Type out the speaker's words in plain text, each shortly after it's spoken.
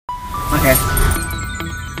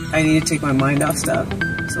I need to take my mind off stuff.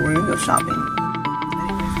 So we're gonna go shopping.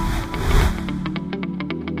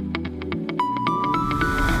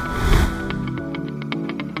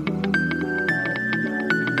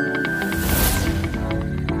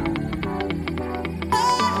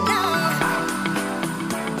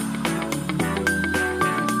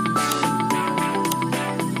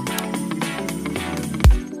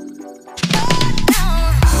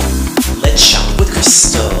 Let's shop with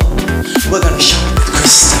Crystal. We're gonna shop with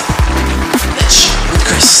Crystal. Let's shop with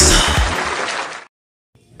Crystal.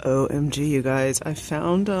 OMG, you guys! I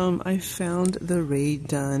found the Ray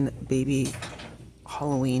Dunn baby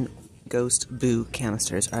Halloween ghost boo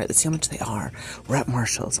canisters. All right, let's see how much they are. We're at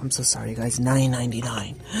Marshall's. I'm so sorry, you guys.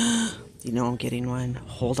 $9.99. You know I'm getting one.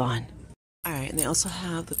 Hold on. All right, and they also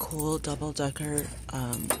have the cool double-decker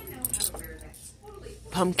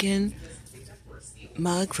pumpkin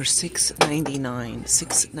mug for $6.99.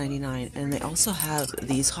 $6.99. And they also have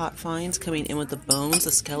these hot finds coming in with the bones,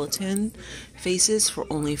 the skeleton faces for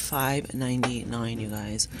only $5.99, you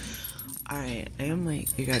guys. Alright, I am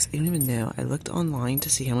like, you guys, I don't even know. I looked online to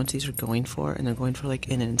see how much these are going for, and they're going for like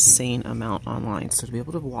an insane amount online. So to be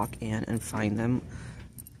able to walk in and find them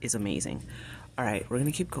is amazing. Alright, we're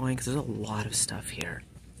gonna keep going because there's a lot of stuff here.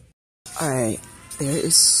 Alright, there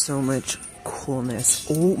is so much coolness.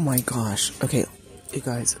 Oh my gosh. Okay, you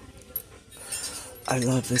guys, I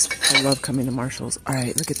love this. I love coming to Marshall's.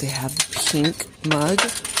 Alright, look at, they have the pink mug.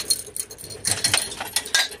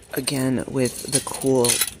 Again, with the cool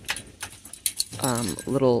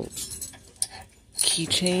little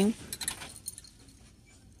keychain.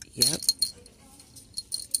 Yep.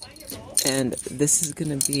 And this is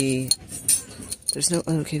gonna be, there's no,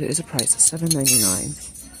 okay, there is a price, $7.99.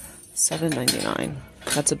 $7.99.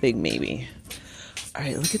 That's a big maybe.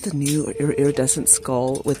 Alright, look at the new iridescent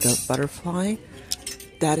skull with the butterfly.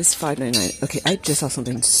 That is $5.99. Okay, I just saw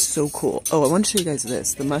something so cool. Oh, I want to show you guys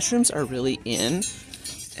this. The mushrooms are really in.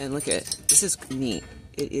 And look at, this is neat.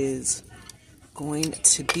 It is going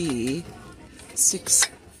to be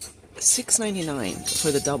 $6.99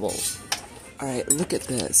 for the double. Alright, look at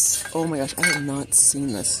this. Oh my gosh, I have not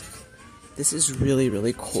seen this. This is really,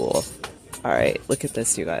 really cool. Alright, look at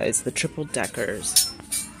this, you guys. The triple deckers.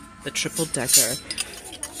 The triple decker.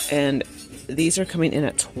 And these are coming in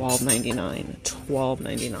at $12.99.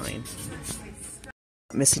 $12.99.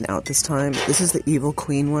 Missing out this time. This is the Evil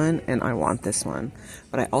Queen one, and I want this one.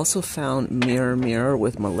 But I also found Mirror Mirror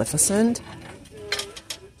with Maleficent.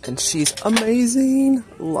 And she's amazing.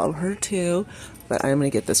 Love her too. But I'm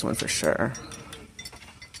going to get this one for sure.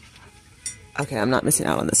 Okay, I'm not missing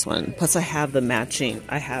out on this one. Plus I have the matching.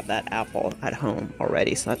 I have that apple at home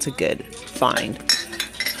already, so that's a good find.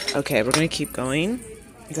 Okay, we're going to keep going.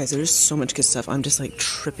 You guys, there's so much good stuff. I'm just like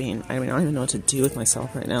tripping. I mean, I don't even know what to do with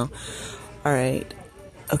myself right now. Alright.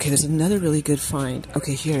 Okay, there's another really good find.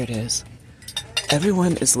 Okay, here it is.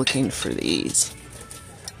 Everyone is looking for these.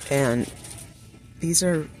 And these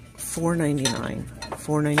are $4.99.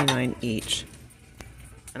 $4.99 each.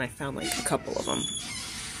 And I found like a couple of them.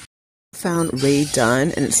 Found Ray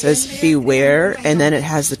Dunn, and it says beware, and then it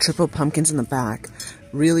has the triple pumpkins in the back.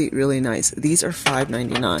 Really, really nice. These are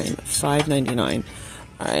 $5.99. $5.99.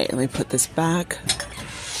 Alright, let me put this back.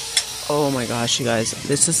 Oh my gosh, you guys.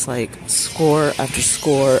 This is like score after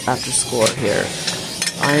score after score here.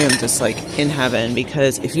 I am just like in heaven,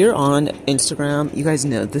 because if you're on Instagram, you guys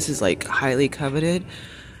know this is like highly coveted.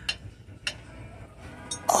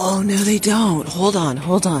 Oh, no, they don't. Hold on,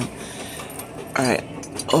 hold on. Alright.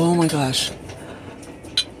 Oh my gosh.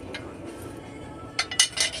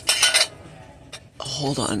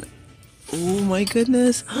 Hold on. Oh my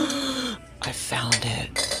goodness. I found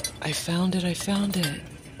it. I found it. I found it.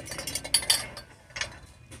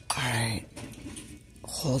 Alright.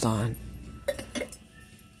 Hold on.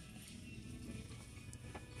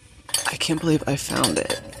 I can't believe I found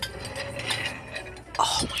it.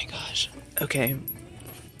 Oh my gosh. Okay.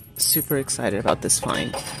 Super excited about this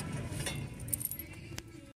find.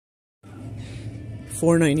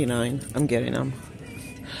 $4.99. I'm getting them.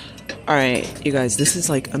 Alright, you guys, this is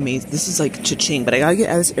like amazing. This is like cha-ching, but I gotta get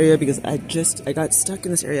out of this area because I got stuck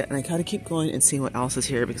in this area, and I gotta keep going and seeing what else is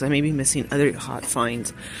here because I may be missing other hot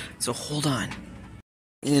finds. So hold on.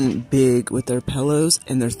 In big with their pillows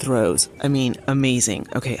and their throws. I mean, amazing.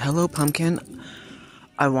 Okay, Hello Pumpkin.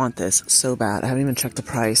 I want this so bad. I haven't even checked the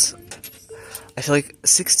price. I feel like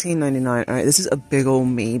 $16.99. Alright, this is a big old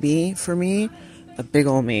maybe for me. A big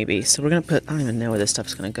old maybe. So we're gonna put, I don't even know where this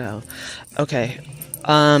stuff's gonna go. Okay.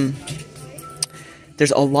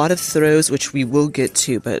 There's a lot of throws, which we will get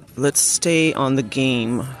to, but let's stay on the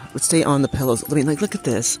game. Let's stay on the pillows. I mean, like, look at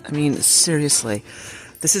this. I mean, seriously.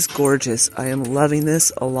 This is gorgeous. I am loving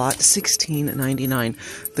this a lot.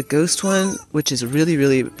 $16.99. The ghost one, which is really,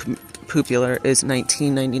 really popular, is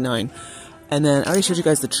 $19.99. And then I already showed you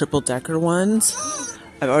guys the triple decker ones.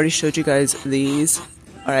 I've already showed you guys these.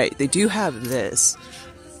 All right, they do have this.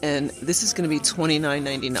 And this is going to be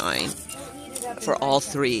 $29.99 for all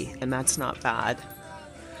three. And that's not bad.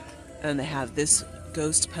 And they have this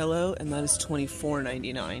ghost pillow, and that is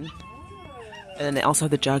 $24.99. And then they also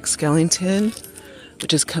have the Jack Skellington,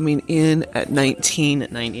 which is coming in at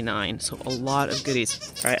 $19.99. So a lot of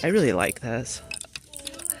goodies. All right, I really like this.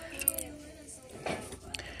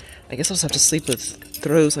 I guess I'll just have to sleep with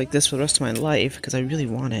throws like this for the rest of my life because I really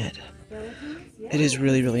want it. It is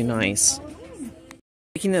really, really nice.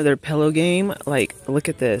 Speaking of their pillow game, like, look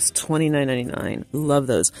at this, $29.99. Love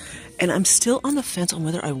those. And I'm still on the fence on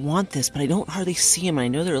whether I want this, but I don't hardly see them. I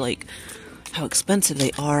know they're like, how expensive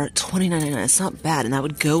they are. $29.99. It's not bad, and that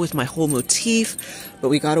would go with my whole motif, but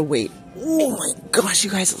we gotta wait. Oh my gosh, you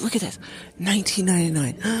guys, look at this.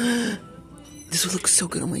 $19.99. This would look so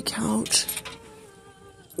good on my couch.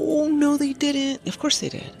 Oh no, they didn't. Of course they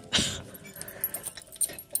did.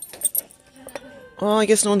 Well, I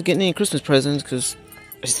guess no one's getting any Christmas presents because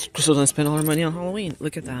Crystal doesn't spend all her money on Halloween.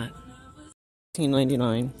 Look at that.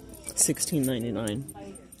 $16.99.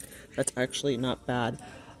 $16.99. That's actually not bad.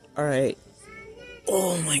 Alright.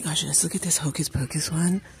 Oh my gosh, guys, look at this Hocus Pocus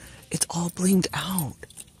one. It's all blinged out.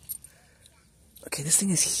 Okay, this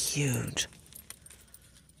thing is huge.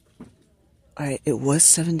 Alright, it was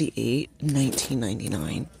 $78,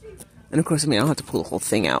 $19.99. And of course, I mean, I don't have to pull the whole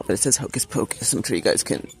thing out, but it says Hocus Pocus. I'm sure you guys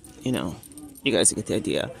can, you know, you guys get the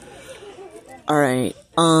idea. Alright,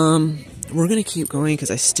 we're gonna keep going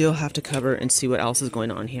because I still have to cover and see what else is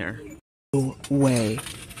going on here. No way.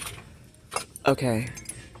 Okay.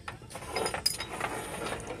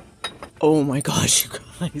 Oh my gosh, you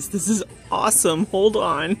guys, this is awesome. Hold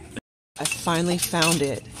on. I finally found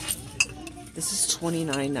it. This is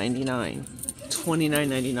 $29.99.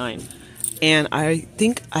 $29.99. And I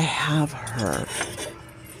think I have her.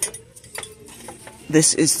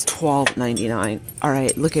 This is $12.99.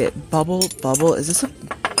 Alright, look at Bubble. Bubble. Is this a...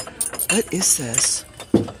 What is this?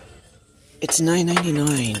 It's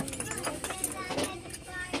 $9.99.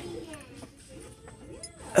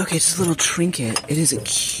 Okay, it's a little trinket. It is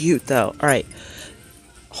cute, though. Alright.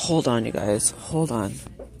 Hold on, you guys. Hold on.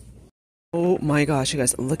 Oh my gosh, you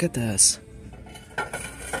guys. Look at this.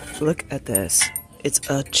 Look at this. It's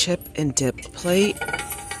a chip and dip plate.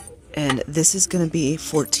 And this is going to be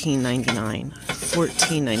 $14.99.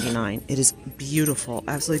 $14.99. It is beautiful.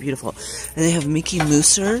 Absolutely beautiful. And they have Mickey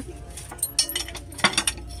Mooser.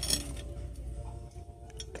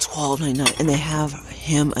 $12.99. And they have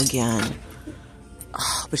him again.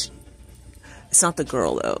 Oh, but it's not the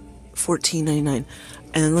girl, though. $14.99. And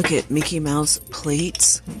then look at Mickey Mouse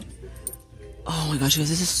plates. Oh my gosh, guys,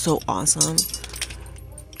 this is so awesome.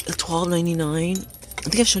 $12.99. I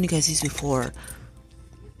think I've shown you guys these before.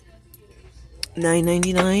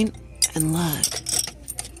 $9.99. And look.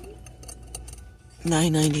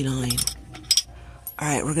 $9.99.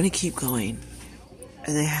 Alright, we're gonna keep going.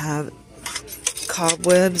 And they have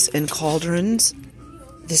cobwebs and cauldrons.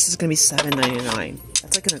 This is gonna be $7.99.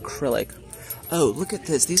 That's like an acrylic. Oh, look at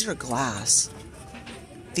this. These are glass.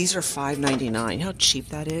 These are $5.99. How cheap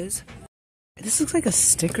that is. This looks like a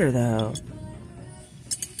sticker, though.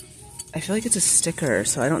 I feel like it's a sticker,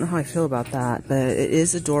 so I don't know how I feel about that. But it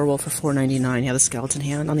is adorable for $4.99. You have a skeleton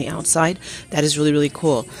hand on the outside. That is really, really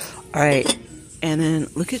cool. Alright, and then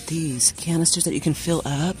look at these canisters that you can fill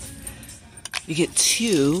up. You get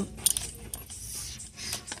two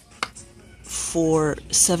for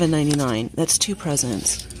 $7.99. That's two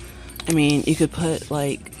presents. I mean, you could put,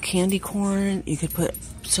 like, candy corn. You could put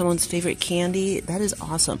someone's favorite candy. That is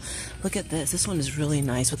awesome. Look at this. This one is really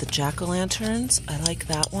nice with the jack-o'-lanterns. I like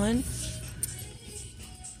that one.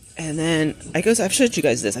 And then, I've showed you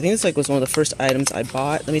guys this. I think this was one of the first items I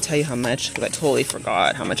bought. Let me tell you how much, because I totally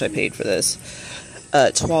forgot how much I paid for this.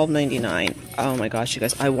 $12.99. Oh my gosh, you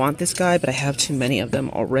guys. I want this guy, but I have too many of them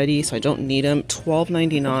already, so I don't need them.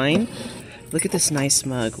 $12.99. Look at this nice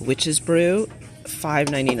mug. Witch's Brew.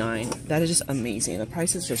 $5.99. That is just amazing. The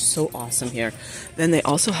prices are so awesome here. Then they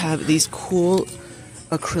also have these cool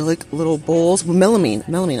acrylic little bowls.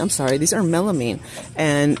 Melamine. I'm sorry. These are melamine.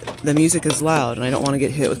 And the music is loud, and I don't want to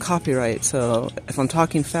get hit with copyright. So if I'm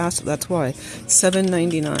talking fast, that's why.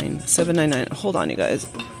 $7.99. $7.99. Hold on, you guys.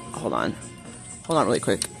 Hold on. Hold on really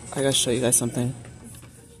quick. I gotta show you guys something.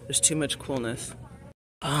 There's too much coolness.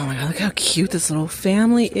 Oh my god, look how cute this little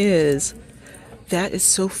family is. That is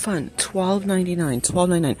so fun. $12.99.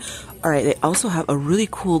 $12.99. Alright, they also have a really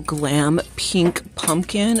cool glam pink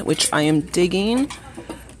pumpkin, which I am digging.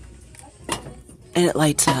 And it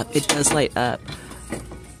lights up. It does light up.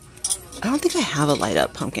 I don't think I have a light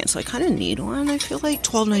up pumpkin, so I kind of need one. I feel like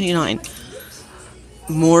 $12.99.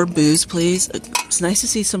 More booze, please. It's nice to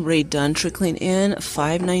see some Raid Dunn trickling in.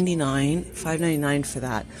 $5.99. $5.99 for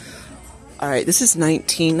that. Alright, this is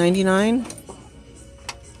 $19.99.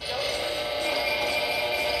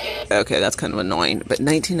 Okay, that's kind of annoying, but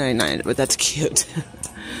 $19.99, but that's cute.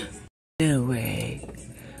 No way.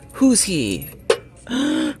 Who's he?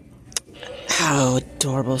 How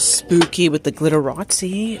adorable. Spooky with the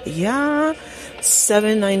glitterozzi. Yeah.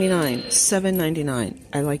 $7.99. $7.99.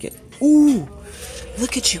 I like it. Ooh.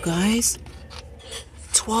 Look at you guys.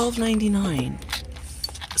 $12.99.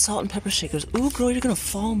 Salt and pepper shakers. Ooh, girl, you're going to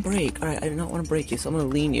fall and break. Alright, I do not want to break you, so I'm going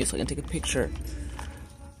to lean you so I can take a picture.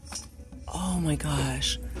 Oh my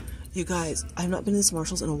gosh. You guys, I've not been to this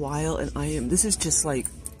Marshalls in a while, and this is just like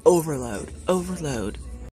overload. Overload.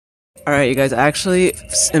 Alright, you guys, I actually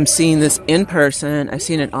am seeing this in person. I've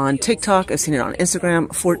seen it on TikTok. I've seen it on Instagram.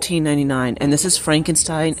 $14.99. And this is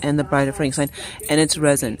Frankenstein and the Bride of Frankenstein. And it's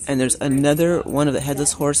resin. And there's another one of the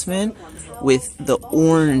Headless Horsemen with the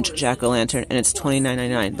orange jack-o'-lantern. And it's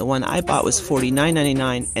 $29.99. The one I bought was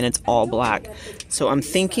 $49.99. And it's all black. So I'm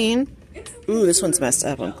thinking... Ooh, this one's messed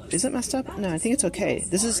up. Is it messed up? No, I think it's okay.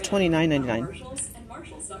 This is $29.99.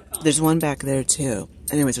 There's one back there, too.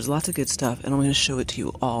 Anyways, there's lots of good stuff, and I'm going to show it to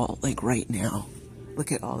you all, like, right now.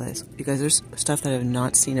 Look at all this. You guys, there's stuff that I have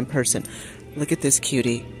not seen in person. Look at this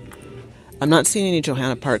cutie. I'm not seeing any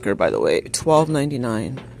Johanna Parker, by the way.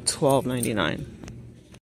 $12.99. $12.99.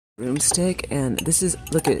 Broomstick, and this is,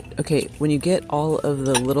 look at, okay, when you get all of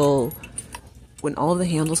the little, when all of the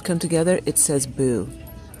handles come together, it says boo.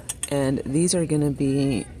 And these are going to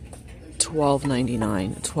be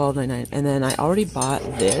 $12.99. $12.99. And then I already bought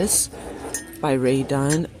this by Raid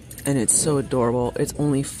Dunn, and it's so adorable. It's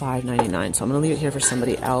only $5.99, so I'm going to leave it here for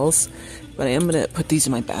somebody else. But I am going to put these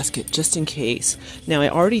in my basket just in case. Now, I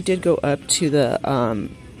already did go up to the,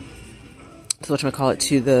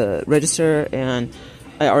 to the register, and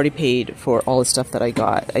I already paid for all the stuff that I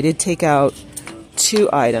got. I did take out 2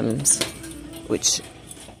 items,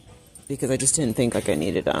 because I just didn't think like I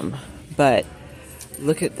needed them. But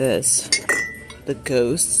look at this. The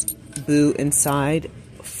ghosts, boo inside,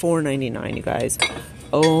 $4.99, you guys.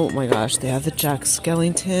 Oh my gosh, they have the Jack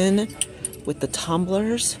Skellington with the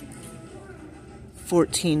tumblers.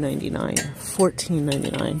 $14.99.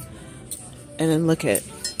 $14.99. And then look at,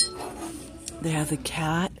 they have the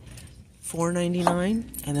cat, $4.99.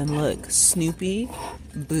 And then look, Snoopy,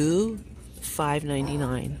 boo,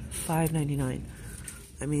 $5.99. $5.99.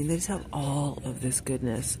 I mean, they just have all of this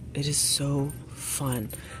goodness. It is so fun.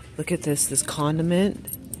 Look at this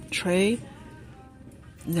condiment tray.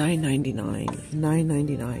 $9.99.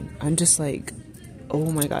 $9.99. I'm just like,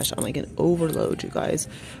 oh my gosh, I'm like an overload, you guys.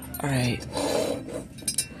 Alright.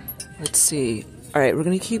 Let's see. Alright, we're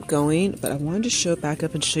going to keep going, but I wanted to show it back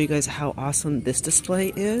up and show you guys how awesome this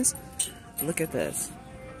display is. Look at this.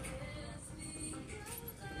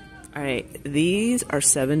 Alright, these are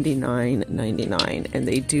 $79.99, and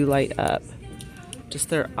they do light up. Just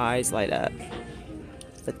their eyes light up.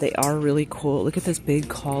 But they are really cool. Look at this big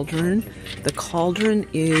cauldron. The cauldron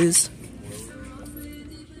is...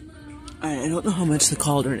 I don't know how much the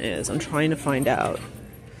cauldron is. I'm trying to find out.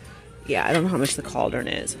 Yeah, I don't know how much the cauldron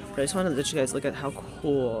is. But I just wanted to let you guys look at how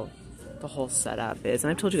cool the whole setup is.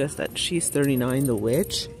 And I've told you guys that she's 39, the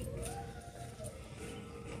witch.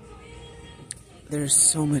 There's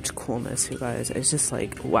so much coolness, you guys. It's just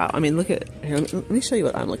like, wow. I mean, look at... Here, let me show you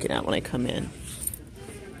what I'm looking at when I come in.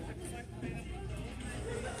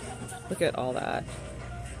 Look at all that.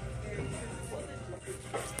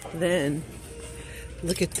 Then,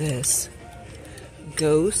 look at this.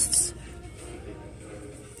 Ghosts.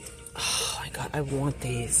 Oh my god, I want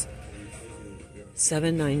these.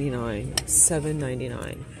 $7.99.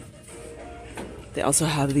 $7.99. They also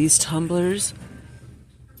have these tumblers.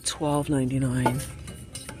 $12.99.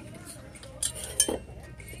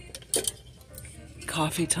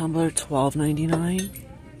 Coffee tumbler, $12.99.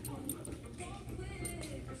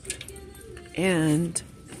 And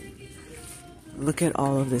look at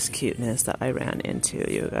all of this cuteness that I ran into,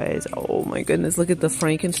 you guys. Oh my goodness, look at the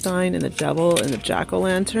Frankenstein and the devil and the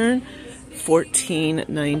jack-o'-lantern.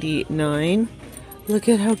 $14.99. Look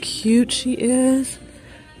at how cute she is.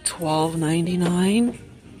 $12.99.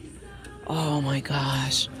 Oh my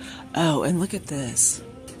gosh. Oh, and look at this.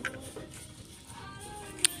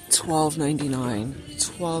 $12.99.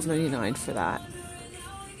 $12.99 for that.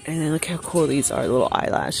 And then look how cool these are, little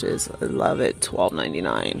eyelashes. I love it.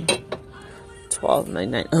 $12.99.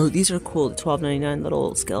 $12.99. Oh, these are cool. $12.99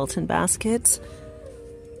 little skeleton baskets.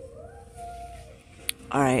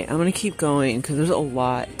 Alright, I'm gonna keep going because there's a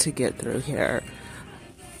lot to get through here.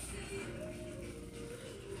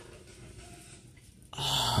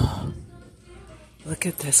 Oh, look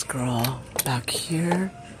at this girl back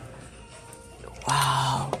here.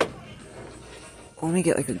 Wow. Let me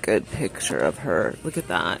get like a good picture of her. Look at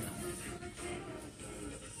that.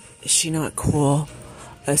 Is she not cool?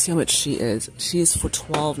 Let's see how much she is. She is for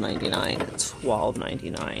 $12.99.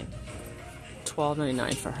 $12.99.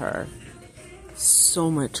 $12.99 for her. So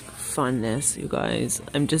much funness, you guys.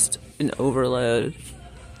 I'm just in overload.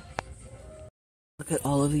 Look at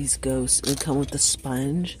all of these ghosts. They come with the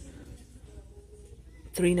sponge.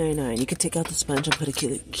 $3.99. You can take out the sponge and put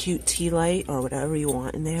a cute tea light or whatever you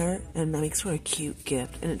want in there, and that makes for a cute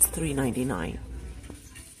gift. And it's $3.99.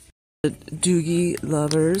 The Doogie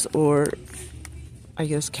lovers, or I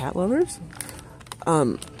guess cat lovers,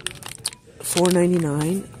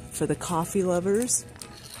 $4.99 for the coffee lovers.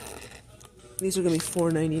 These are gonna be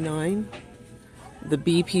 $4.99. The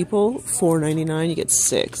bee people, $4.99. You get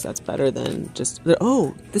 6. That's better than just.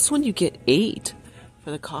 Oh, this one you get 8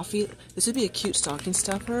 for the coffee. This would be a cute stocking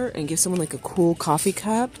stuffer and give someone like a cool coffee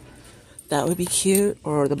cup. That would be cute.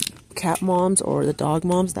 Or the cat moms or the dog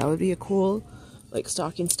moms. That would be a cool like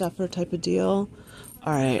stocking stuffer type of deal.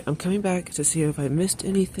 All right, I'm coming back to see if I missed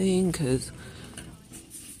anything because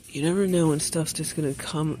you never know when stuff's just gonna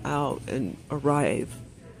come out and arrive.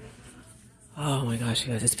 Oh my gosh,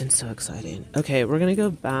 you guys, it's been so exciting. Okay, we're gonna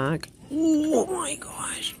go back. Oh my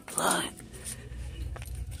gosh, look.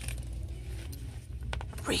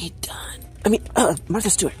 Redone. I mean, Martha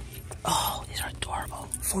Stewart. Oh, these are adorable.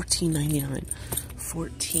 $14.99.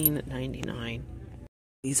 $14.99.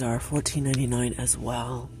 These are $14.99 as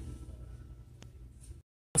well.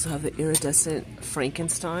 Also have the iridescent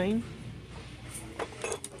Frankenstein.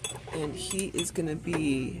 And he is gonna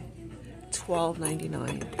be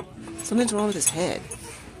 $12.99. Something's wrong with his head.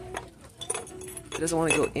 It doesn't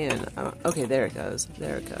want to go in. Okay, there it goes.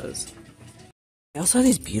 There it goes. I also have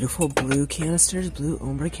these beautiful blue canisters, blue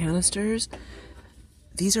ombre canisters.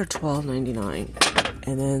 These are $12.99.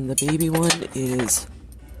 And then the baby one is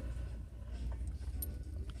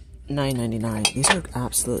 $9.99. These are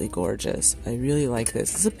absolutely gorgeous. I really like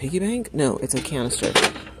this. Is this a piggy bank? No, it's a canister.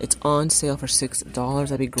 It's on sale for $6.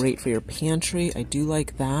 That'd be great for your pantry. I do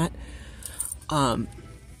like that.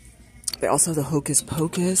 They also have the Hocus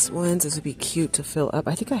Pocus ones. This would be cute to fill up.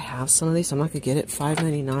 I think I have some of these, so I'm not going to get it.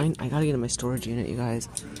 $5.99. I got to get in my storage unit, you guys.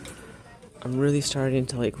 I'm really starting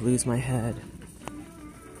to, like, lose my head.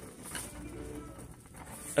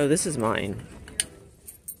 Oh, this is mine.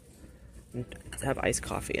 Have iced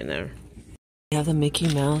coffee in there. We have the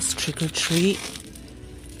Mickey Mouse Trick or Treat.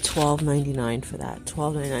 $12.99 for that.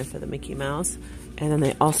 $12.99 for the Mickey Mouse. And then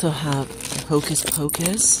they also have the Hocus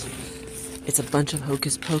Pocus. It's a bunch of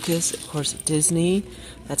Hocus Pocus. Of course, Disney.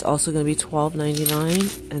 That's also going to be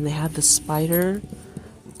 $12.99. And they have the spider.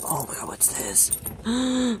 Oh my god, what's this?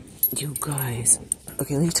 You guys.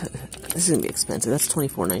 Okay, let me tell you. This is going to be expensive. That's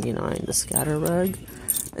 $24.99. The scatter rug.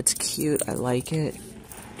 That's cute. I like it.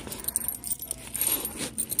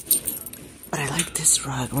 But I like this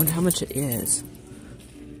rug. I wonder how much it is.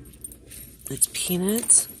 It's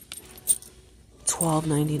peanuts.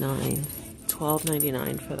 $12.99.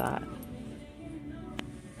 $12.99 for that.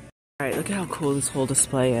 Alright, look at how cool this whole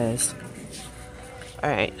display is.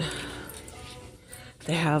 Alright.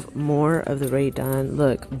 They have more of the Ray Dunn.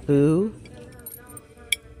 Look, Boo.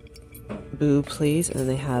 Boo, please. And then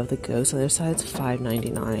they have the ghost on their side. It's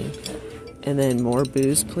 $5.99. And then more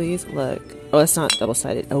Boos, please. Look. Oh, it's not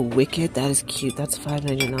double-sided. Oh, Wicked. That is cute. That's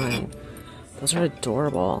 $5.99. Those are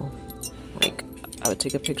adorable. Like, I would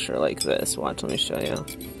take a picture like this. Watch, let me show you.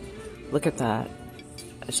 Look at that.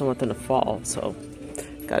 I just don't want them to fall, so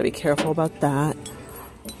gotta be careful about that.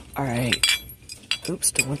 Alright.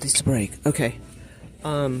 Oops, don't want these to break. Okay.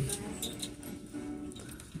 Look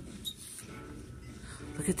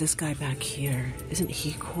at this guy back here. Isn't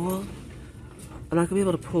he cool? I'm not gonna be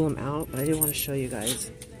able to pull him out, but I did want to show you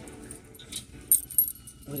guys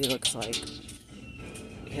what he looks like.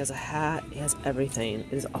 He has a hat, he has everything.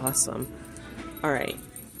 It is awesome. Alright.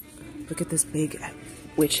 Look at this big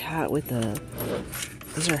witch hat with the...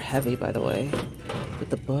 These are heavy, by the way. With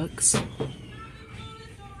the books.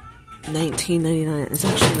 $19.99. It's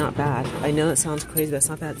actually not bad. I know it sounds crazy, but it's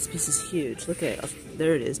not bad. This piece is huge. Look at it.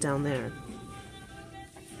 There it is, down there.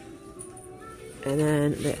 And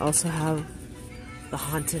then they also have the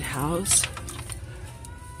haunted house.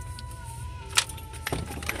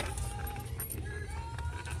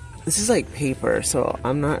 This is like paper, so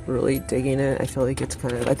I'm not really digging it. I feel like it's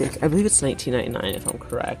kind of, I believe it's $19.99 if I'm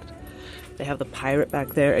correct. They have the pirate back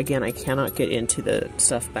there. Again, I cannot get into the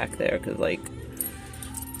stuff back there because, like,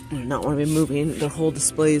 I do not want to be moving their whole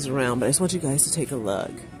displays around, but I just want you guys to take a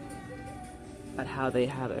look at how they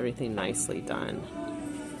have everything nicely done.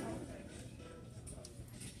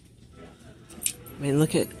 I mean,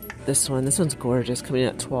 look at this one. This one's gorgeous, coming in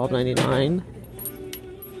at $12.99.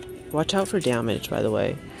 Watch out for damage, by the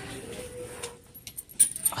way.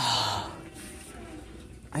 Oh,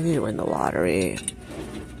 I need to win the lottery.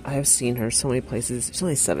 I have seen her so many places. She's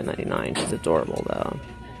only $7.99. She's adorable, though.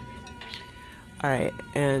 Alright,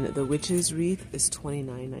 and the witch's wreath is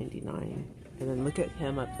 $29.99. And then look at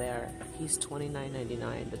him up there. He's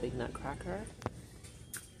 $29.99, the big nutcracker.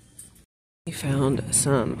 We found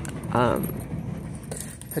some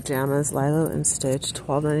pajamas, Lilo and Stitch,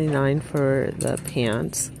 $12.99 for the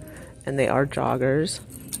pants. And they are joggers.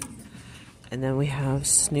 And then we have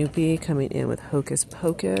Snoopy coming in with Hocus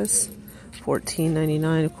Pocus,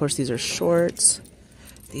 $14.99. Of course, these are shorts.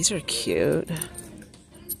 These are cute.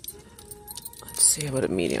 Let's see what a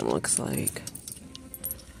medium looks like.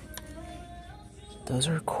 Those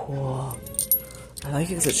are cool. I like it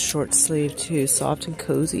because it's short sleeve too, soft and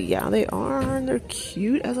cozy. Yeah, they are, and they're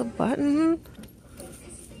cute as a button.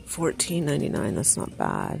 $14.99, that's not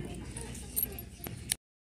bad.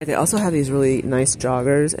 They also have these really nice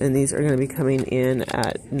joggers, and these are going to be coming in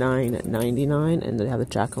at $9.99, and they have the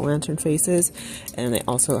jack-o'-lantern faces, and they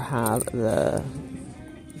also have the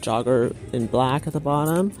jogger in black at the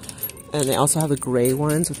bottom, and they also have the gray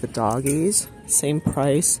ones with the doggies. Same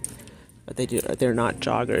price, but they're not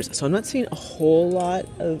joggers. So I'm not seeing a whole lot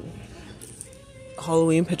of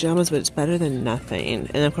Halloween pajamas, but it's better than nothing.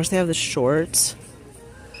 And of course they have the shorts.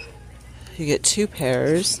 You get 2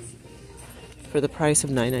 pairs for the price of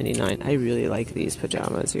 $9.99. I really like these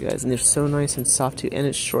pajamas, you guys, and they're so nice and soft too, and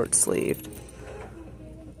it's short sleeved.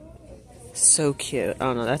 So cute. I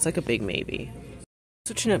don't know, that's like a big maybe.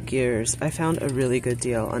 Switching up gears, I found a really good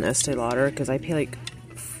deal on Estee Lauder because I pay like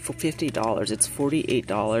 $50. It's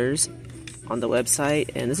 $48 on the website,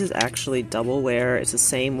 and this is actually double wear. It's the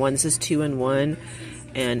same one. This is 2-in-1,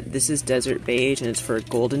 and this is Desert Beige, and it's for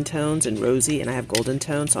golden tones and rosy, and I have golden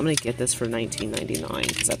tones, so I'm going to get this for $19.99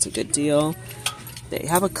 because that's a good deal. They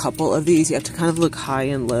have a couple of these. You have to kind of look high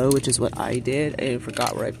and low, which is what I did. I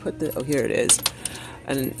forgot where I put the... Oh, here it is.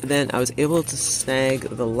 And then I was able to snag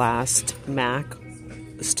the last MAC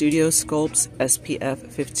Studio Sculpts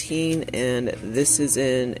SPF 15, and this is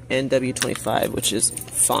in NW25, which is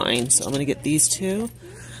fine. So I'm going to get these two.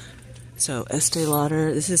 So Estee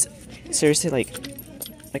Lauder, this is seriously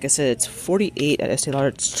like I said, it's 48 at Estee Lauder,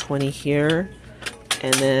 it's 20 here,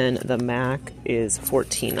 and then the MAC is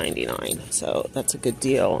 $14.99, so that's a good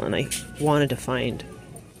deal, and I wanted to find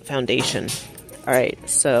foundation. Alright,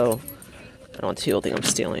 so, I don't want people to think I'm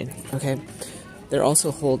stealing, okay? They're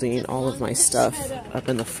also holding all of my stuff up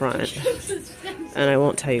in the front, and I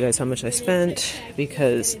won't tell you guys how much I spent,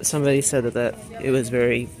 because somebody said that it was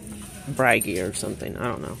very braggy or something, I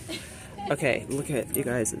don't know. Okay, look at you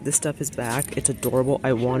guys. This stuff is back. It's adorable.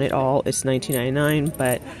 I want it all. It's $19.99,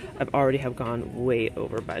 but I've already have gone way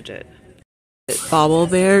over budget. Bobble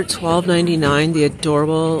Bear, $12.99. The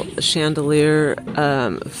adorable chandelier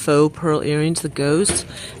faux pearl earrings, the ghost.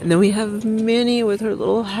 And then we have Minnie with her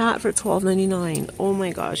little hat for $12.99. Oh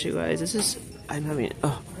my gosh, you guys. This is... I'm having...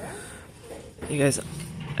 Oh. You guys...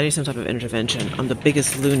 I need some type of intervention. I'm the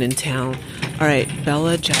biggest loon in town. Alright,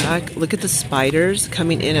 Bella Jack. Look at the spiders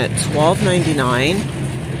coming in at $12.99.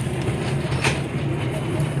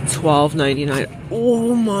 $12.99.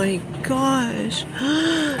 Oh my gosh.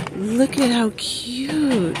 Look at how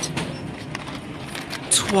cute.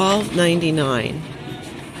 $12.99.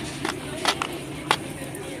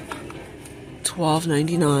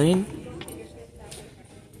 $12.99.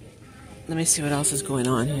 Let me see what else is going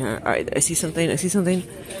on here. Alright, I see something.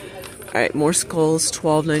 Alright, more skulls,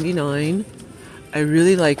 $12.99. I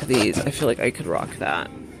really like these. I feel like I could rock that.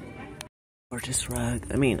 Gorgeous rug.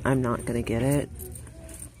 I mean, I'm not gonna get it,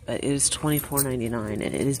 but it is $24.99, and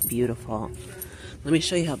it is beautiful. Let me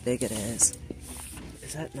show you how big it is.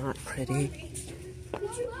 Is that not pretty?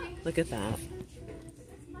 Look at that.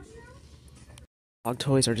 Dog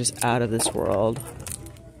toys are just out of this world.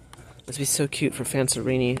 This would be so cute for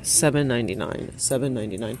Fancerini. $7.99.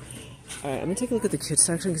 $7.99. Alright, I'm gonna take a look at the kids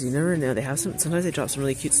section because you never know. They have sometimes they drop some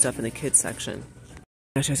really cute stuff in the kids section.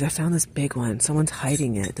 Guys, I found this big one. Someone's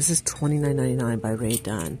hiding it. This is $29.99 by Ray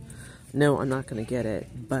Dunn. No, I'm not gonna get it,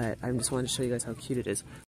 but I just wanted to show you guys how cute it is.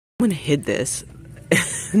 Someone hid this.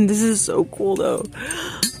 And this is so cool though.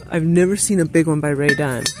 I've never seen a big one by Ray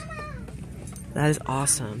Dunn. That is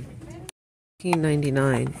awesome.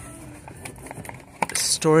 $19.99.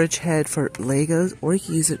 Storage head for Legos, or you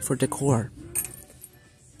can use it for decor.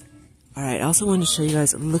 Alright, I also wanted to show you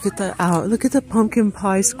guys, look at the pumpkin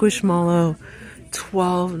pie squishmallow.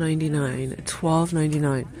 $12.99.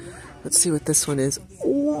 $12.99. Let's see what this one is.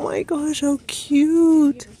 Oh my gosh, how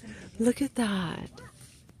cute! Look at that.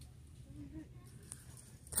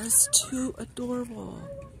 That's too adorable.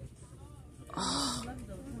 Oh,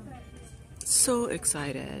 so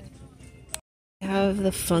excited. I have the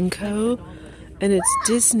Funko, and it's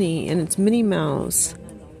Disney, and it's Minnie Mouse.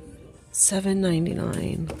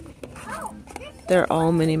 $7.99. They're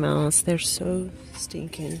all Minnie Mouse. They're so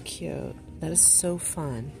stinking cute. That is so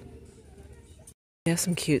fun. They have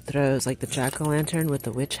some cute throws, like the jack-o'-lantern with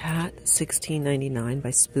the witch hat. $16.99 by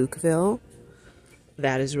Spookville.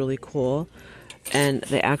 That is really cool. And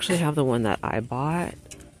they actually have the one that I bought.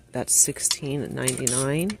 That's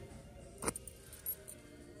 $16.99.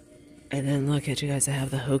 And then look at you guys, I have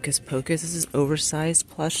the Hocus Pocus. This is oversized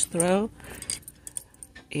plush throw.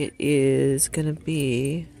 It is gonna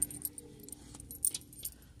be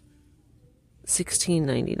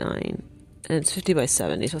 $16.99. And it's 50 by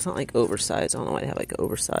 70, so it's not like oversized. I don't know why they have like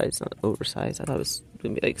oversized. It's not oversized. I thought it was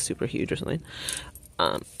gonna be like super huge or something.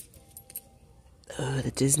 Oh,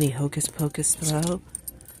 the Disney Hocus Pocus throw.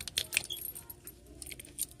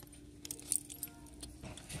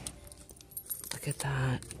 Look at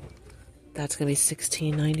that. That's gonna be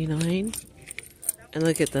 $16.99. And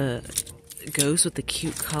look at the ghost with the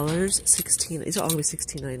cute colors. These are all gonna be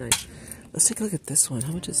 $16.99. Let's take a look at this one.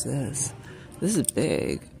 How much is this? This is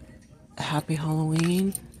big. Happy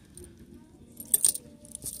Halloween.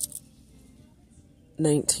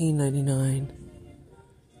 $19.99.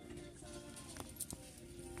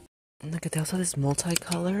 And look at, they also have this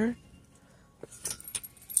multicolor.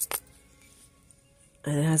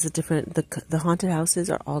 And it has a different, the haunted houses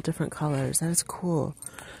are all different colors. That is cool.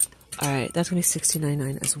 Alright, that's going to be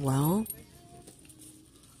 $16.99 as well.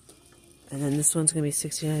 And then this one's going to be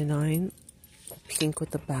 $16.99. Pink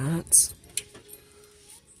with the bats.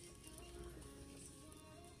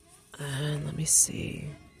 And let me see.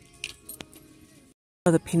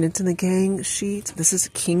 Oh, the Peanuts and the Gang sheet. This is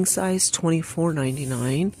king size,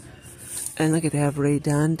 $24.99. And look at, they have Ray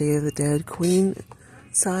Dunn, Day of the Dead, Queen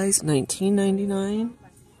size, $19.99.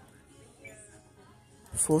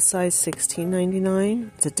 Full size, $16.99.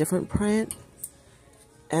 It's a different print.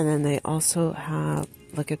 And then they also have,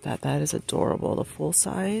 look at that, that is adorable. The full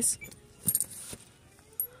size,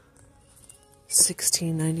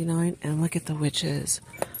 $16.99. And look at the witches,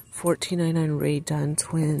 $14.99 Ray Dunn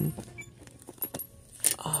twin.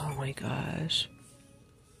 Oh my gosh.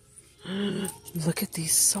 Look at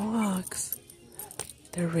these socks.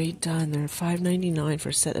 They're Ray Dunn. They're $5.99 for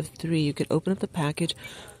a set of 3. You could open up the package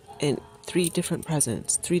and 3 different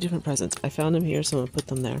presents. 3 different presents. I found them here, so I'm going to put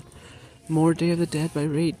them there. More Day of the Dead by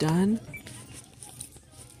Ray Dunn.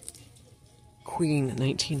 Queen,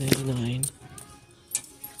 $19.99.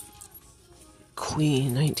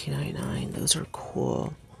 Queen, $19.99. Those are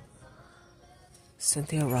cool.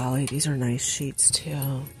 Cynthia Raleigh. These are nice sheets,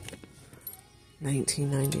 too.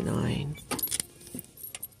 $19.99.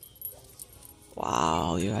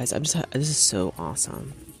 Wow, you guys, this is so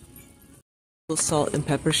awesome. Salt and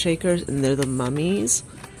pepper shakers, and they're the mummies.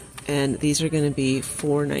 And these are going to be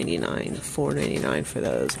 $4.99. $4.99 for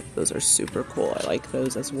those. Those are super cool. I like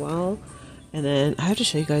those as well. And then I have to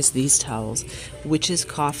show you guys these towels. Witch's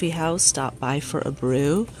Coffee House. Stop by for a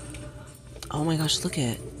brew. Oh my gosh, look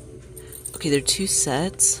at. Okay, they're 2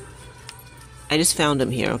 sets. I just found them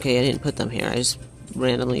here. Okay, I didn't put them here. I just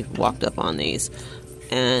randomly walked up on these.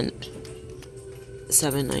 And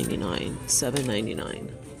 $7.99. $7.99.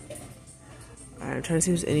 Alright, I'm trying to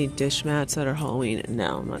see if there's any dish mats that are Halloween.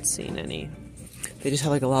 No, I'm not seeing any. They just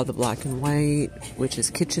have like a lot of the black and white, which is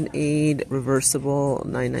KitchenAid, reversible,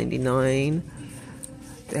 $9.99.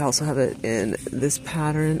 They also have it in this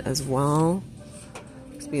pattern as well.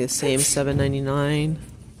 It's be the same, $7.99.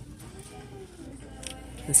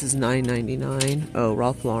 This is $9.99. Oh,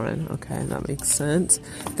 Ralph Lauren. Okay, that makes sense.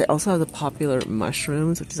 They also have the popular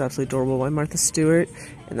mushrooms, which is absolutely adorable, by Martha Stewart,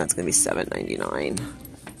 and that's going to be $7.99.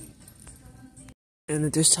 And the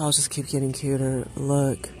dish towels just keep getting cuter.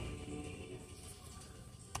 Look.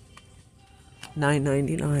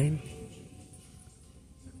 $9.99.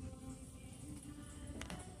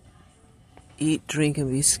 Eat, drink, and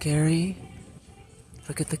be scary.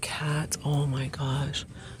 Look at the cats. Oh my gosh.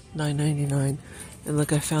 $9.99. And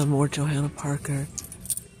look, I found more Johanna Parker.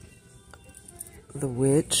 The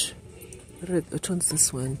Witch. Which one's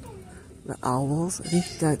this one? The Owls? I think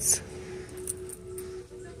that's...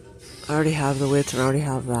 I already have the Witch and I already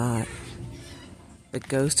have that. The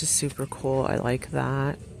Ghost is super cool. I like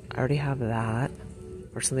that. I already have that.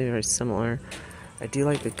 Or something very similar. I do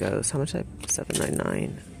like the Ghost. How much?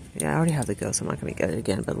 $7.99. Yeah, I already have the ghost. I'm not going to get it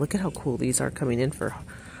again. But look at how cool these are coming in for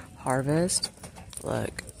harvest.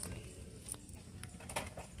 Look.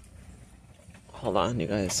 Hold on, you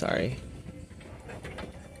guys. Sorry.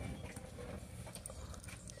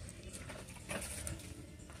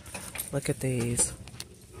 Look at these.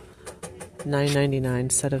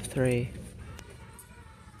 $9.99 set of 3.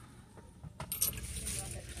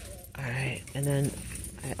 Alright, and then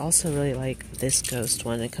I also really like this ghost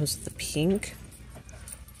one. It comes with the pink.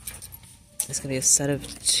 It's going to be a set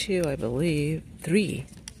of 2, I believe. 3.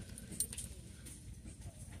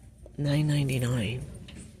 $9.99.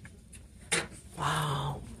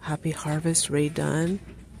 Wow. Happy Harvest, Ray Dunn.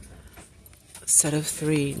 Set of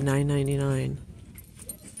 3, $9.99.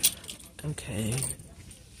 Okay.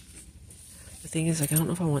 The thing is, like, I don't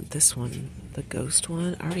know if I want this one. The ghost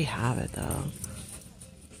one. I already have it, though.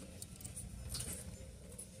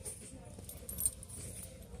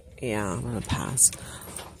 Yeah, I'm gonna pass.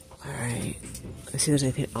 Alright. Let's see if there's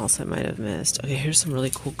anything else I might have missed. Okay, here's some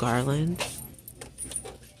really cool garland.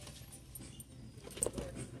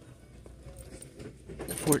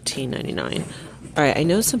 $14.99. Alright, I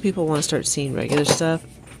know some people want to start seeing regular stuff,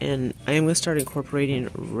 and I am going to start incorporating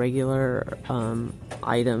regular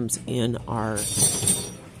items in our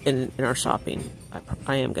shopping.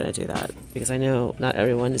 I am going to do that because I know not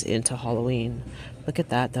everyone is into Halloween. Look at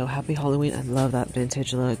that though. Happy Halloween. I love that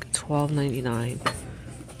vintage look. $12.99.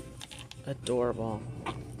 Adorable.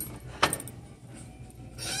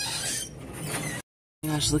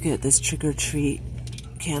 Gosh, look at this trick or treat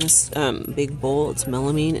big bowl. It's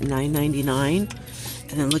melamine, $9.99.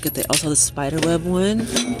 And then look at also the spiderweb one,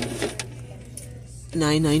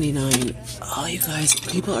 $9.99. Oh, you guys,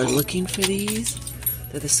 people are looking for these.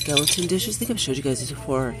 They're the skeleton dishes. I think I've showed you guys these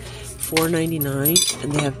before. $4.99,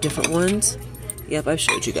 and they have different ones. Yep, I've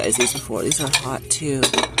showed you guys these before. These are hot too.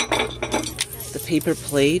 The paper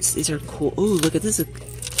plates. These are cool. Ooh, look at this.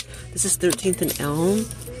 This is 13th and Elm.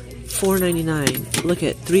 $4.99. Look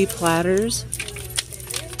at 3 platters.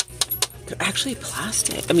 They're actually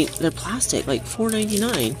plastic. I mean, they're plastic. Like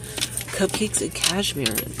 $4.99. Cupcakes and cashmere.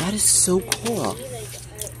 That is so cool.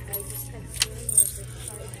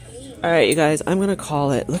 Alright, you guys, I'm going to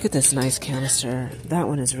call it. Look at this nice canister. That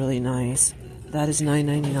one is really nice. That is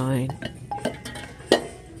 $9.99.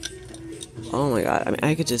 Oh my god. I mean,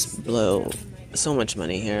 I could just blow so much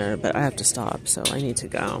money here, but I have to stop, so I need to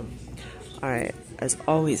go. Alright, as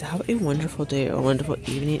always, have a wonderful day or a wonderful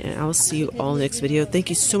evening, and I will see you all in the next video. Thank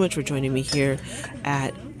you so much for joining me here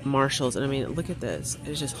at Marshall's. And I mean, look at this.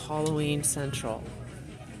 It's just Halloween Central.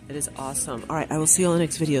 It is awesome. Alright, I will see you all in the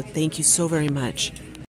next video. Thank you so very much.